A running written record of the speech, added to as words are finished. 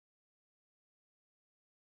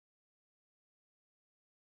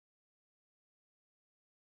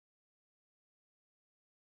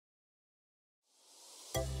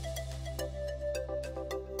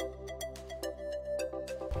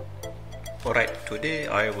Alright, today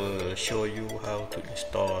I will show you how to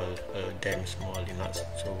install Damm Small Linux.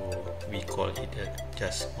 So we call it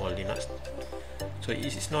just Small Linux. So it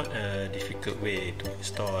is not a difficult way to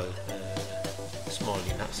install Small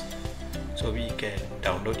Linux. So we can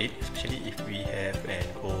download it, especially if we have an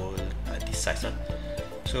old disk size.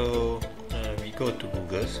 So we go to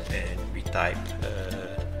Google and we type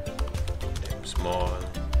Damm Small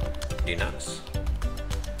Linux.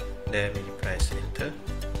 Then we press enter.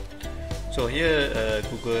 So here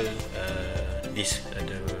Google this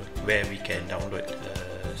where we can download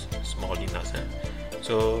Small Linux.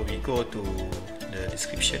 So we go to the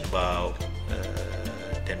description about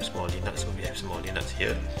Damm Small Linux. So we have Small Linux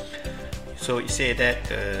here. So it says that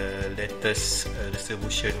latest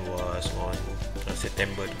distribution was on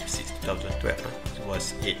September 26, 2012. It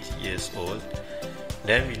was 8 years old.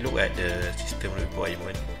 Then we look at the system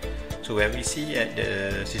requirement. So when we see at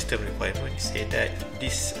the system requirement, it says that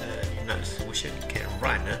this Linux distribution can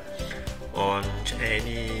run on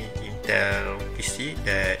any Intel PC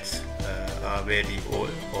that are very old,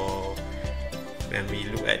 or when we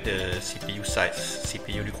look at the CPU size,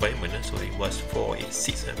 CPU requirement, so it was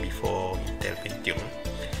 486 before Intel Pentium.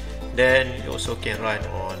 Then it also can run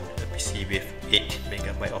on a PC with 8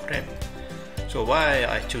 MB of RAM. So why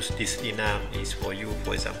I choose this Linux is for you.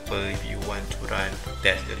 For example, if you want to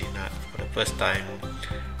test the Linux for the first time,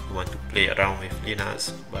 you want to play around with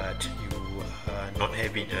Linux, but you are not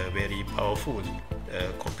having a very powerful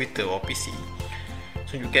computer or PC.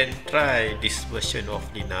 So you can try this version of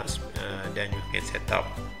Linux. Then you can set up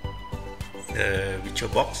the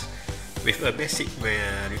VirtualBox with a basic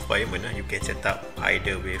requirement. You can set up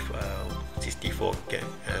either with 64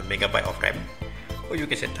 MB of RAM, or you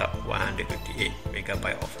can set up 128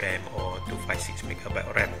 MB of RAM or 256 MB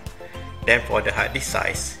of RAM. Then for the hard disk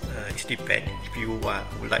size, it depends. If you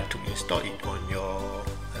would like to install it on your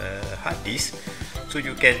hard disk, so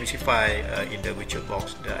you can specify in the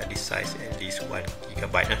VirtualBox the hard disk size at least 1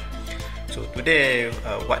 GB. So today,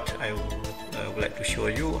 what I would like to show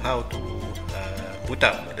you how to boot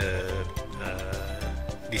up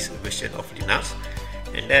this version of Linux.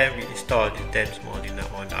 And then we install the Damm Small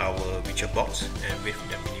Linux on our VirtualBox and with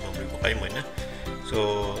the minimum requirement.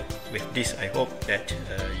 So with this, I hope that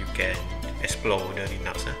you can explore the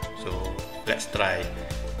Linux. So let's try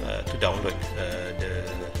to download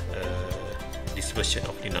this version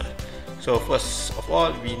of Linux. So first of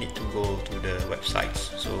all, we need to go to the website.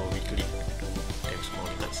 So we click to Damm Small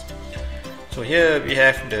Linux. So here we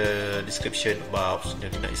have the description about the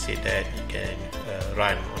Linux. Say that you can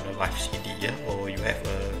run on a live CD, or you have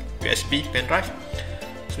a USB pen drive.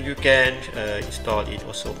 So you can install it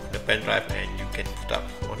also on the pen drive, and you can put up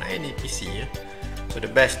on any PC. So the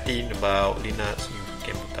best thing about Linux, you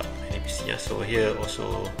can put up any PC. So here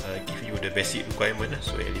also give you the basic requirement.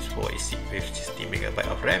 So at least 486 with 60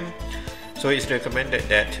 MB of RAM. So it's recommended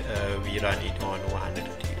that we run it on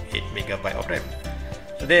 128 MB of RAM.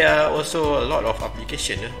 So there are also a lot of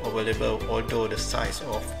applications available, although the size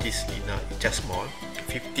of this Linux is just small,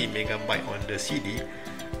 50 MB on the CD.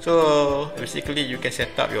 So basically you can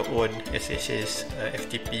set up your own SSH,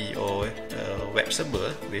 FTP or web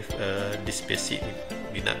server with this basic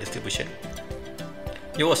Linux distribution.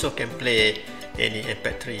 You also can play any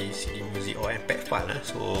MP3 CD music or MP file.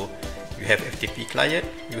 So you have FTP client,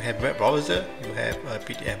 you have web browser, you have a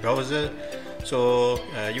PDF browser. So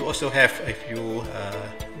you also have, if you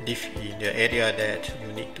live in the area that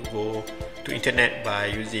you need to go to internet by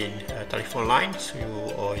using telephone lines,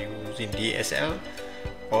 or using DSL,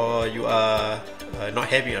 or you are not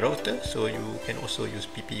having a router, so you can also use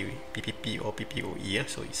PPP or PPOE.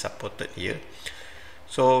 So it's supported here.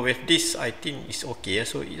 So with this, I think it's okay.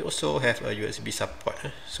 So it also have a USB support.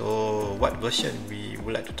 So what version we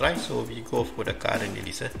would like to try? So we go for the current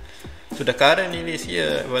release. So the current release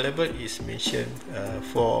here available is mentioned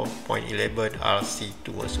 4.11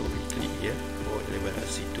 RC2. So we click here 4.11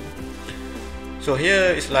 RC2. So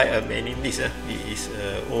here is like a mailing list. It is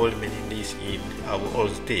old mailing list in our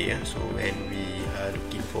old day. So when we are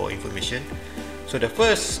looking for information, so the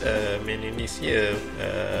first mailing list here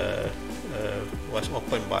was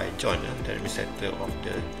opened by John, the administrator of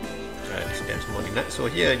the Damm Small Linux. So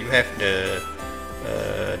here you have the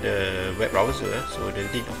web browser. So the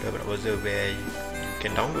link of the web browser where you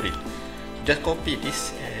can download it. Just copy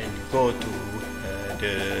this and go to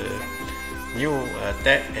the new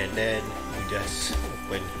tab, and then you just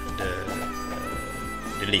open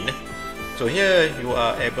the link. So here you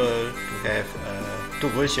are able to have two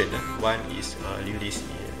versions. One is released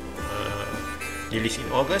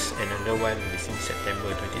in August, and another one released in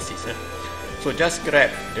September 26. So just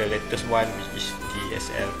grab the latest one, which is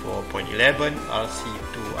DSL 4.11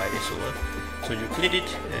 RC2 ISO. So you click it,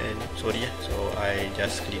 and sorry, so I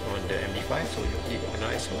just click on the MD5. So you click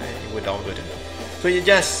on ISO and you will download it. So you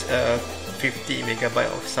just 50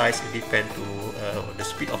 megabyte of size. It depends to the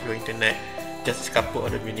speed of your internet. Just a couple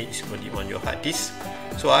of minutes only on your hard disk.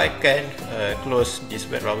 So I can close this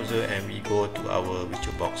web browser and we go to our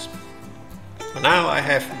VirtualBox. Now I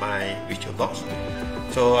have my VirtualBox.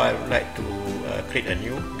 So I would like to create a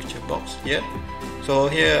new VirtualBox here. So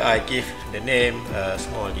here I give the name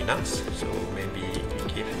Small Linux. So maybe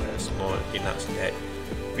we give Small Linux that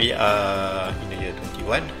we are in the year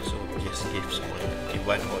 21. So just give Small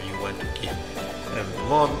 21, or you want to give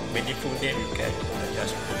more meaningful name, you can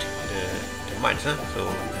just put the months. So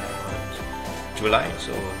July,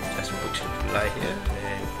 so just put July here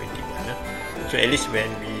and 21. So at least when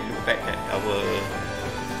we look back at our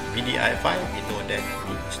VDI file, we know that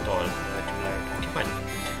we installed July 21.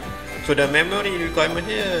 So the memory requirement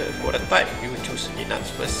here, for the type, you choose Linux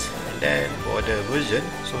first, and then for the version,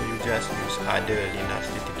 so you just use other Linux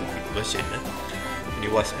 32-bit version. It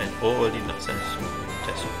was an old Linux, so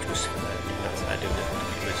just choose Linux other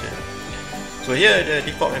 32-bit version. So here the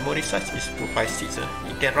default memory size is 256.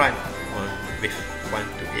 It can run on with 1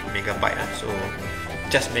 to 8 megabyte. So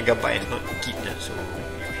just megabyte is not gig. So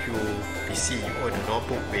if you PC you own a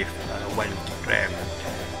notebook with 1 gig RAM,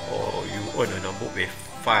 or you own a notebook with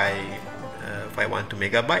 512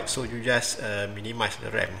 megabyte, so you just minimize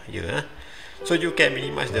the RAM here. So you can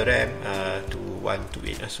minimize the RAM to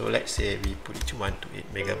 128. So let's say we put it to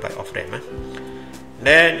 128 megabyte of RAM.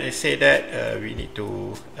 Then I say that we need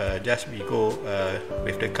to we go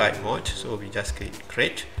with the guide mode. So we just click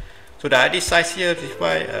create. So the hard disk size here is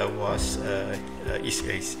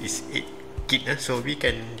 8 gig. So we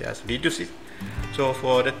can just reduce it. So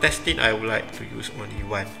for the testing, I would like to use only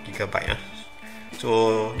 1 gigabyte.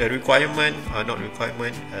 So the requirement, not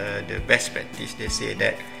requirement, the best practice, they say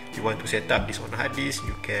that you want to set up this on hard disk,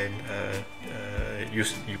 you can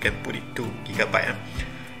you can put it 2 gigabyte.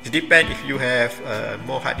 It depends if you have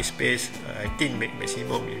more hard disk space. I think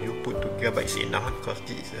maximum you put 2 gigabytes enough, because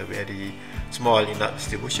this is a very small Linux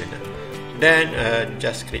distribution. Then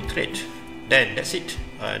just click create. Then that's it.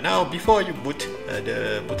 Now before you boot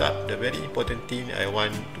up, the very important thing I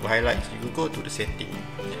want to highlight is you go to the setting,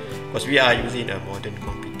 because we are using a modern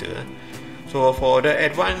computer. So for the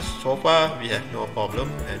advanced, so far we have no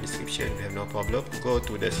problem, and description we have no problem. Go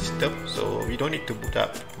to the system, so we don't need to boot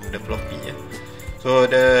up from the floppy. So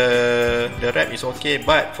the RAM is okay,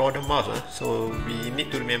 but for the mouse, so we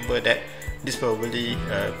need to remember that this probably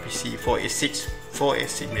PC 486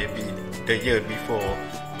 maybe the year before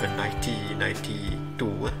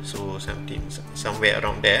 1992, so somewhere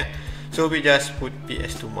around there. So we just put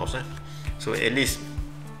PS2 mouse, so at least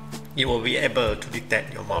you will be able to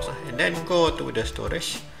detect your mouse. And then go to the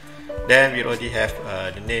storage. Then we already have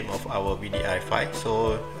the name of our VDI file.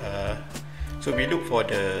 So we look for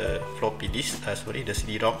the floppy disk, the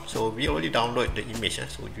CD-ROM. So we already download the image.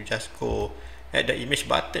 So you just go at the image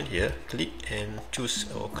button here, click and choose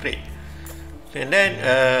or create. And then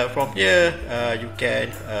from here you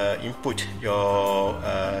can input your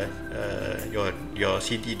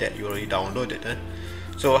CD that you already downloaded.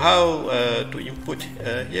 So how to input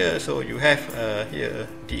here? So you have here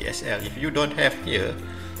DSL. If you don't have here,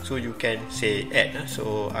 so you can say add.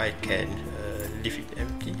 So I can leave it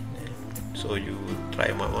empty. So you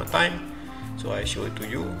try one more time. So I show it to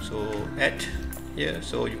you. So add here.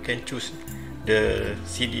 So you can choose the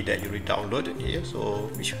CD that you already downloaded here. So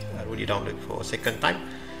which I already downloaded for a second time.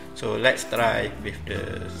 So let's try with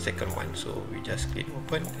the second one. So we just click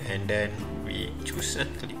open, and then we choose.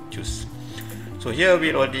 Click choose. So here we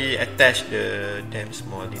already attached the Damm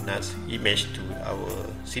Small Linux image to our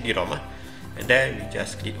CD-ROM, and then we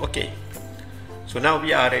just click OK. So now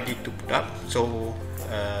we are ready to boot up. So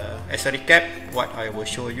as a recap, what I will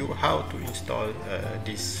show you how to install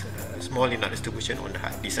this small Linux distribution on the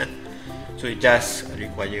hard disk. So it just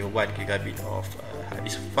require 1 gigabit of hard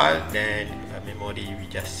disk file, then memory we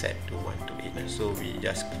just set to 128. So we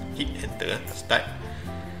just hit enter, start.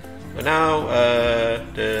 So now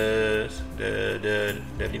the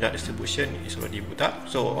Linux distribution is already boot up.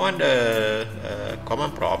 So on the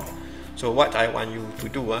command prompt, so what I want you to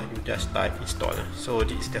do, you just type install. So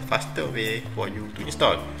this is the faster way for you to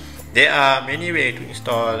install. There are many ways to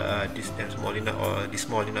install this Damm Small Linux or this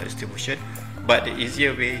small Linux distribution, but the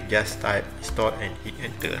easier way, just type install and hit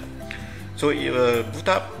enter. So it will boot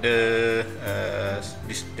up the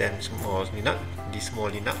this Damm Small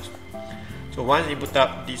Linux. So once you boot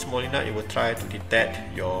up this small Linux, it will try to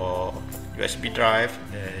detect your USB drive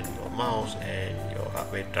and your mouse and your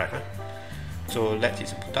hardware drive. So let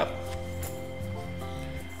it boot up.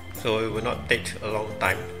 So it will not take a long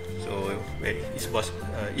time. So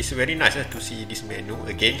it's very nice to see this menu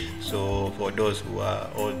again. So for those who are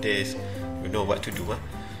old days, you know what to do.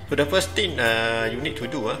 So the first thing you need to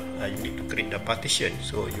do, you need to create the partition.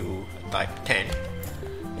 So you type 10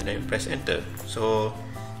 and then press enter. So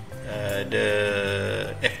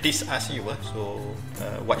the FDisk asks you,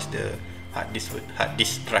 what's the hard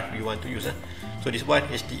disk drive you want to use. So this one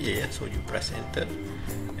HDA, so you press enter.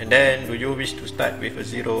 And then do you wish to start with a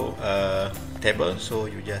 0 table? So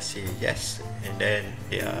you just say yes, and then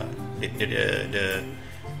the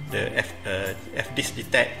FDisk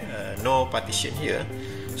detect no partition here.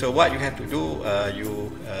 So what you have to do, you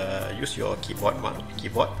use your keyboard,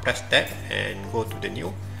 press tab and go to the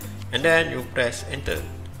new, and then you press enter,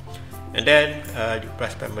 and then you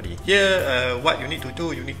press primary. Here, what you need to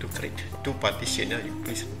do, you need to create two partitions.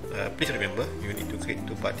 Please remember, you need to create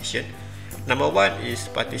two partitions. Number one is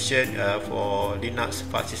partition for Linux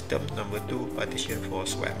file system. Number two, partition for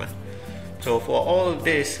swap. So for all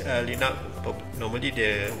this Linux, normally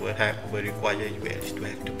they will require you at least to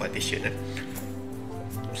have two partition.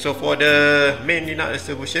 So for the main Linux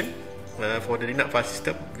distribution, for the Linux file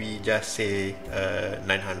system, we just say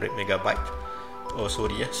 900 megabyte. Oh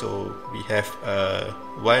sorry, so we have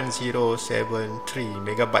 1073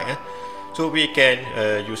 megabyte. So we can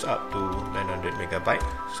use up to 900 megabyte.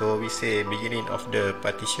 So we say beginning of the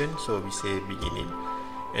partition, so we say beginning,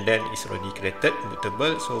 and then it's already created,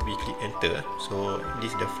 bootable, so we click enter. So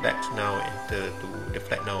this the flag now, enter to the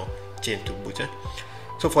flag now, change to boot.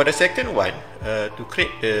 So for the second one, to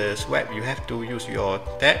create the swap, you have to use your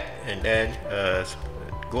tab and then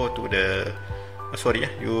go to the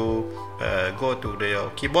go to your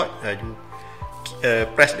keyboard, you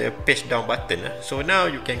press the page down button. So now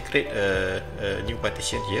you can create a new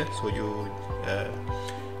partition here. So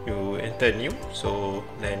you enter new, so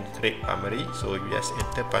then create primary, so you just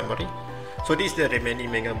enter primary. So this is the remaining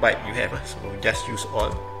megabyte you have, so just use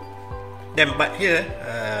all. Then but here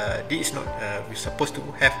this is not we're supposed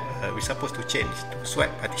to change to swap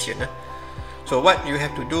partition. So what you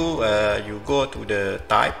have to do, you go to the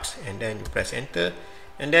types and then you press enter,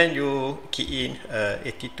 and then you key in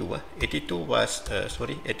 82. 82 was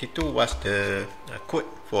the code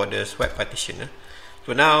for the swap partition.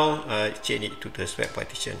 So now change it to the swap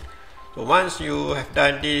partition. So once you have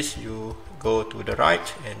done this, you go to the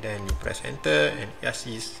right and then you press enter, and just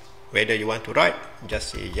is whether you want to write, just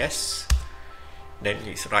say yes. Then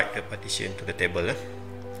it's write the partition to the table.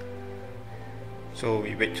 So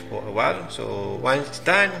we wait for a while. So once it's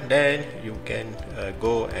done, then you can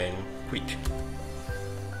go and quit.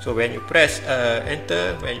 So when you press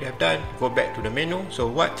enter, when you have done, go back to the menu. So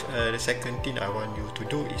what the second thing I want you to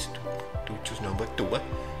do is to choose number 2.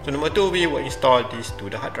 So number 2, we will install this to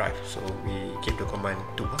the hard drive. So we give the command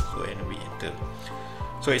 2, so and we enter.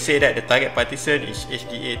 So it say that the target partition is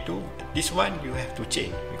HDA2. This one you have to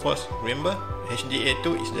change, because remember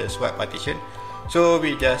HDA2 is the swap partition. So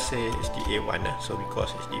we just say HDA1. So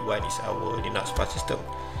because HDA1 is our Linux file system.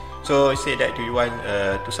 So it say that do you want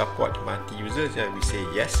to support multi-users? We say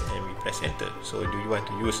yes and we press enter. So do you want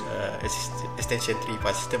to use extension 3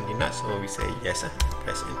 file system Linux? So we say yes,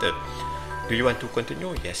 press enter. Do you want to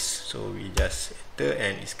continue? Yes. So we just enter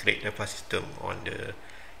and it's create the file system on the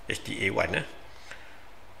HDA1.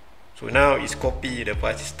 So now it's copy the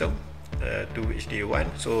file system to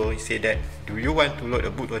HDA1. So it say that do you want to load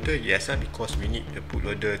a bootloader? Yes, because we need the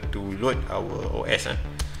bootloader to load our OS.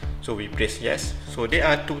 So we press yes. So there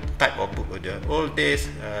are two type of bootloader. All days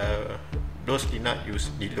those did not use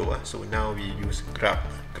Dilo. So now we use grub.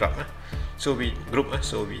 So we group.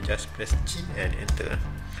 So we just press G and enter.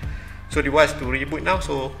 So the was to reboot now.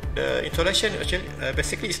 So the installation actually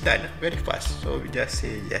basically is done very fast. So we just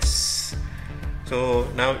say yes. So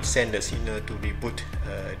now it send the signal to reboot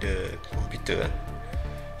the computer.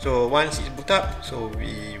 So once it's boot up, so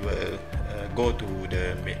we will go to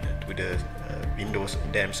the Windows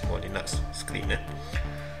Damm Small Linux screen.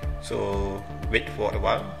 So wait for a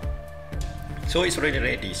while. So it's already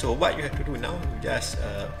ready. So what you have to do now, you just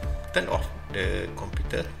turn off the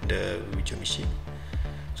computer, the virtual machine.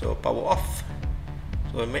 So power off.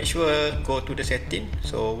 So make sure go to the setting.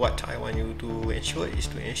 So what I want you to ensure is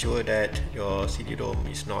to ensure that your CD-ROM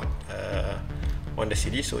is not on the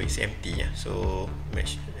CD, so it's empty. So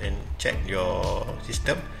make and check your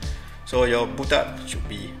system. So your boot up should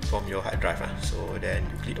be from your hard drive. So then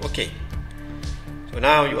you click OK. So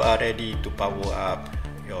now you are ready to power up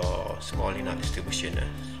your small Linux distribution.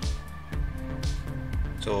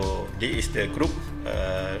 So this is the group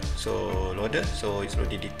loader. So it's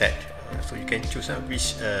already detect. So you can choose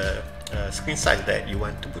which screen size that you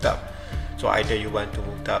want to put up. So either you want to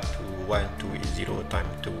boot up to 1280 times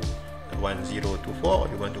 1024, or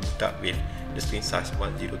you want to boot up with the screen size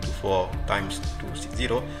 1024 times 260.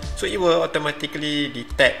 So it will automatically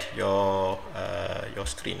detect your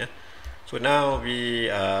screen. So now we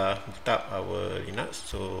boot up our Linux.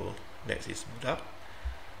 So next is boot up.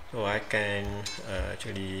 So I can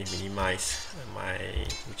actually minimize my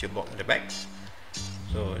VirtualBox at the back.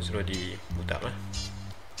 So it's already boot up.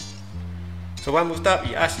 So when boot up,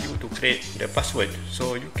 it asks you to create the password.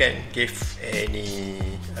 So you can give any,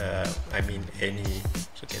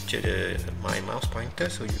 so capture my mouse pointer.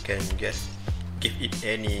 So you can just give it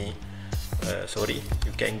any,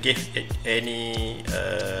 you can give it any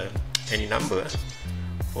number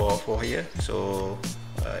for here. So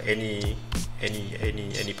any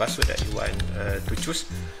password that you want to choose.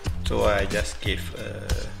 So I just give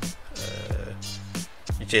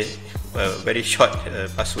it's a very short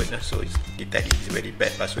password. So it's detect it's very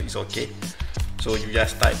bad password, it's okay. So you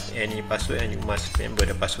just type any password and you must remember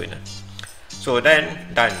the password. So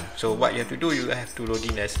then done. So what you have to do, you have to log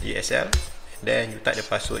in as DSL, and then you type the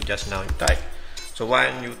password just now you type. So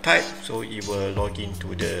when you type, so it will log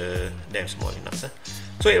into the Damm Small Linux.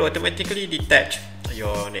 So it automatically detect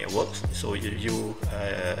your network. So you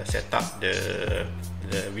set up the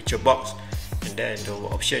VirtualBox, and then the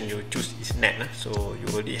option you choose is net. So you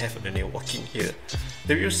already have the networking here.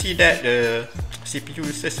 So you see that the CPU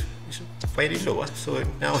usage is very low. So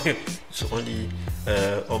now it's only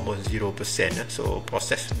almost 0%. So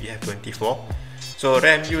process we have 24. So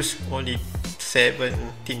RAM use only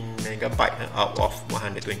 17 megabyte out of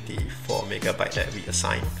 124 megabyte that we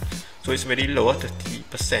assign. So it's very low,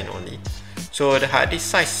 30% only. So the hard disk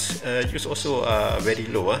size use also very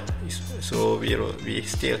low. So we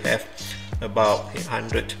still have about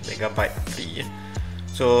 800 megabyte free.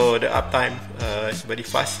 So the uptime is very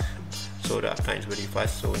fast. So the uptime is very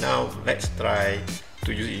fast. So now let's try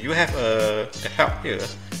to use it. You have a help here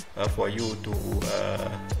for you to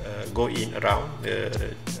go in around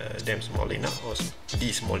the Damm Small Linux or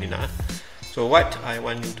the Small Linux. So what I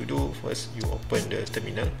want you to do, first you open the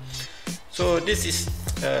terminal. So this is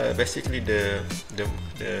basically the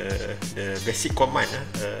basic command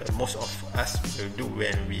most of us will do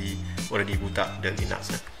when we already boot up the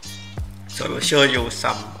Linux. So I will show you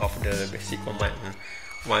some of the basic command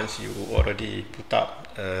once you already put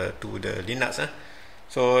up to the Linux.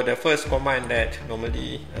 So the first command that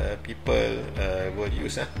normally people will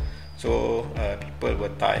use, so people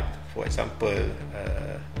will type, for example,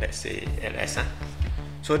 let's say ls.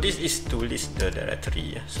 So this is to list the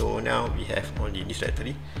directory. So now we have only this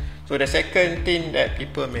directory. So the second thing that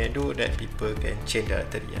people may do, that people can change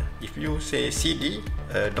directory. If you say cd ...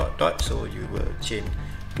 so you will change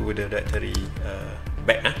to the directory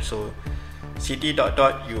back. So cd ...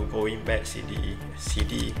 you going back cd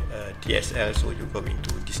dsl, so you go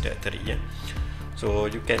into this directory. So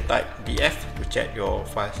you can type df to check your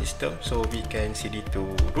file system. So we can cd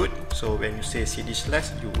to root. So when you say cd/,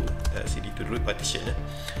 you cd to root partition.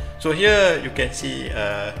 So here you can see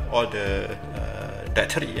all the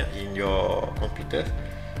directory in your computer.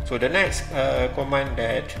 So the next command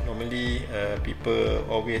that normally people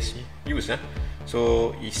always use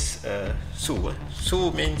so is su.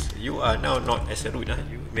 Su means you are now not as a root.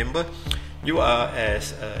 You remember, you are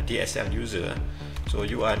as a DSL user. So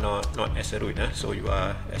you are not as a root, so you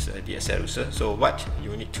are as a DSL user. So what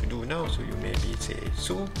you need to do now, so you maybe say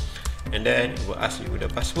su, and then it will ask you the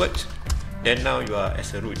password. Then now you are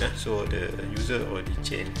as a root, so the user already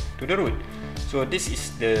changed to the root. So this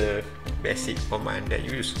is the basic command that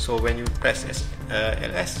you use. So when you press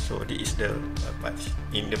ls, so this is the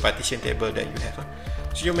in the partition table that you have.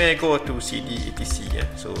 So you may go to cd etc.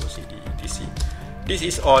 So cd etc. This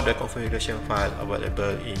is all the configuration file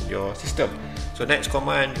available in your system. So next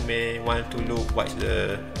command, you may want to look what's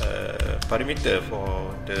the parameter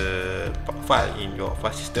for the file in your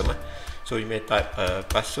file system. So you may type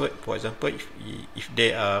password, for example, if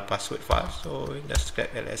they are password files. So just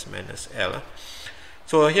grab ls-l.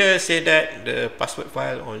 So here say that the password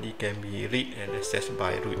file only can be read and accessed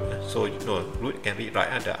by root. So you know, root can read,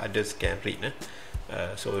 right? The others can read.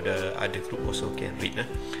 So the other group also can read.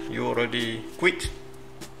 You already quit,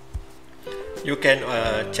 you can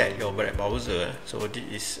check your browser. So this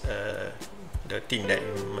is the thing that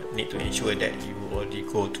you need to ensure that you already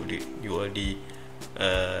go to the,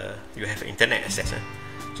 you have internet access.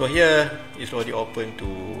 So here it's already open to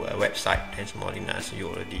a website and Small Linux, you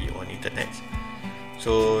already on internet.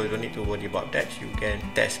 So you don't need to worry about that. You can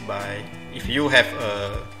test by, if you have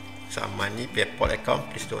some money, PayPal account,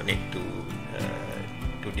 please donate to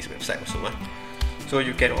this website also. So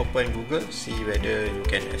you can open Google, see whether you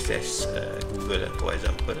can access Google, for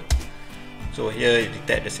example. So here you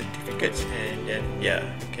detect the certificates, and then yeah,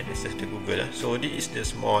 you can access the Google. So this is the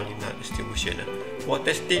small Linux distribution. For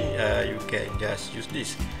testing, you can just use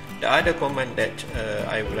this. The other command that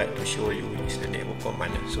I would like to show you is the network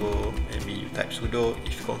command. So maybe you type sudo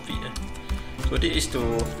ifconfig. So this is to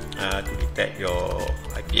detect your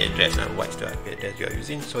IP address. What is the IP address you are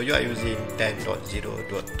using? So you are using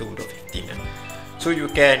 10.0.2.15. So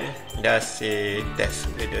you can just say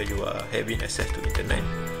test whether you are having access to internet.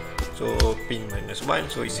 So ping -1,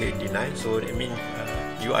 so it say deny, so that means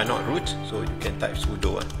you are not root, so you can type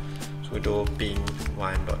sudo sudo ping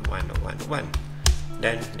 1.1.1.1,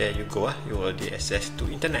 then there you go, you already access to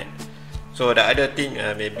internet. So the other thing,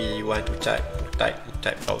 maybe you want to type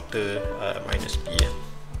router -p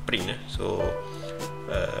print, so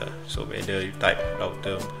whether you type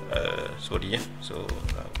router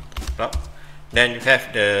then you have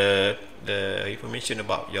the information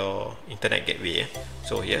about your internet gateway.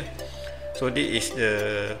 So here, so this is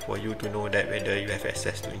for you to know that whether you have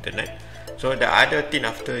access to internet. So the other thing,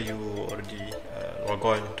 after you already log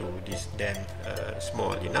on to this Damm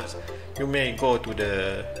Small Linux, you may go to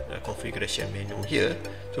the configuration menu here.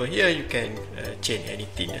 So here you can change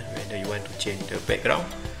anything, whether you want to change the background,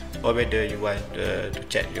 or whether you want to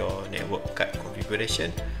check your network card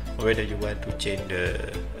configuration, or whether you want to change the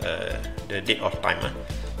date of time.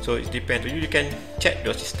 So it depends on you. You can check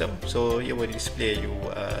your system. So it will display you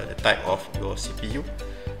the type of your CPU,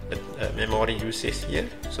 the memory usage here.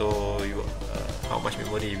 So you how much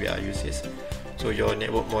memory we are using. So your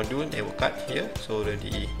network module, network card here. So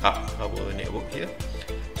already up our network here.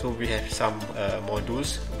 So we have some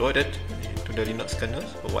modules loaded to the Linux kernel.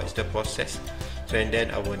 So what is the process? So and then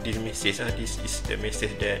our this message, this is the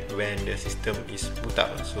message that when the system is boot up.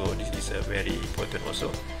 So this is very important also.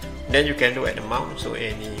 Then you can look at the mount. So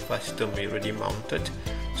any file system we already mounted.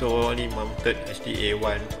 So only mounted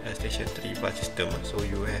HDA1 station 3 file system. So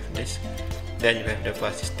you have this. Then you have the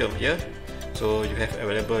file system here. So you have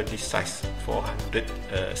available this size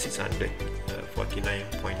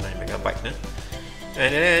 649.9 megabyte.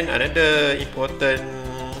 And then another important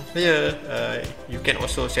here, you can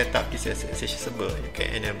also set up this as SSH server. You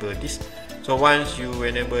can enable this. So once you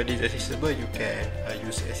enable this SSH server, you can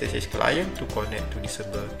use SSH client to connect to this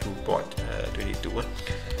server to port 22.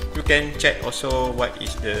 You can check also what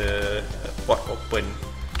is the port open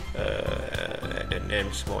at the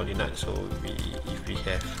Damm Small Linux. So if we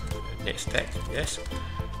have next stack, yes,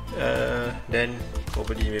 then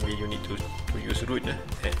probably maybe you need to use root and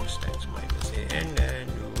and then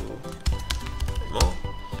do more.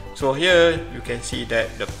 So here you can see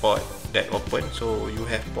that the port that open. So you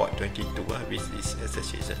have port 22 which is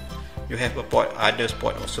SSH. You have a port, others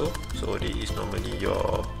port also. So this is normally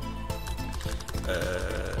your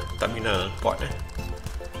terminal port.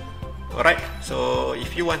 Alright, so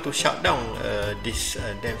if you want to shut down this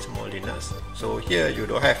Damm Small Linux, so here you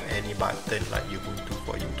don't have any button like Ubuntu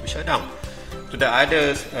for you to shut down. So the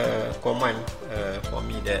other command for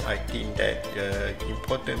me that I think that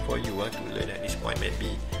important for you to learn at this point,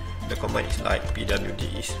 maybe the command is like pwd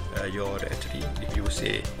is your directory. If you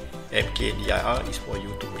say mkdir is for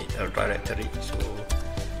you to make a directory. So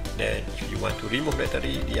then if you want to remove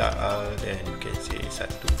directory dir, then you can say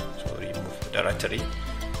satu, so remove directory.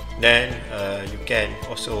 Then you can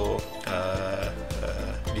also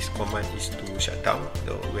this command is to shut down,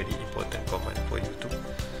 the very important command for you to.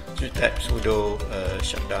 So you type sudo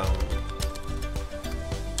shutdown.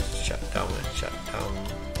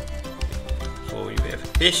 So you have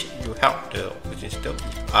H, you help the operating system.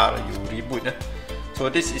 If R, you reboot. So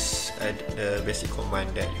this is the basic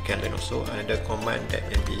command that you can learn also. Another command that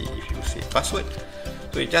maybe if you say password,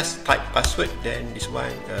 so you just type password, then this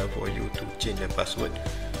one for you to change the password.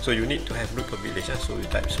 So you need to have root privilege. So you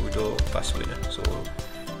type sudo password. So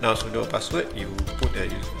now sudo password, you put the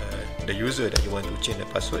user that you want to change the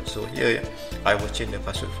password. So here I will change the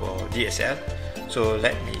password for DSL. So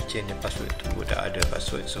let me change the password to the other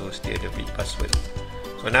password. So still the big password.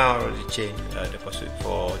 So now I already change the password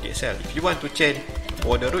for DSL. If you want to change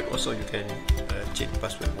for the root also, you can change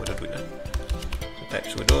password for the root. So type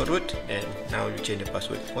sudo root, and now you change the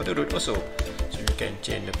password for the root also. So you can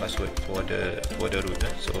change the password for the root.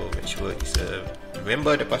 So make sure it's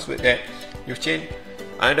remember the password that you change.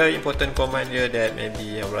 Another important command here that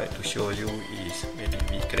maybe I would like to show you is maybe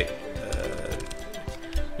we create.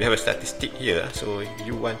 We have a statistic here. So if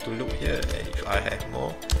you want to look here, if I have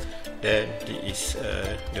more, then this is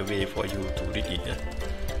the way for you to read it.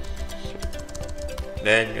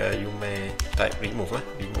 Then you may type remove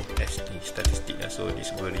statistic. So this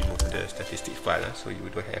will remove the statistic file. So you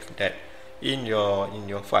don't have that in your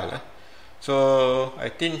file. So I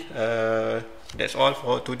think that's all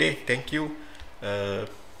for today. Thank you.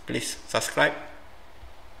 Please subscribe.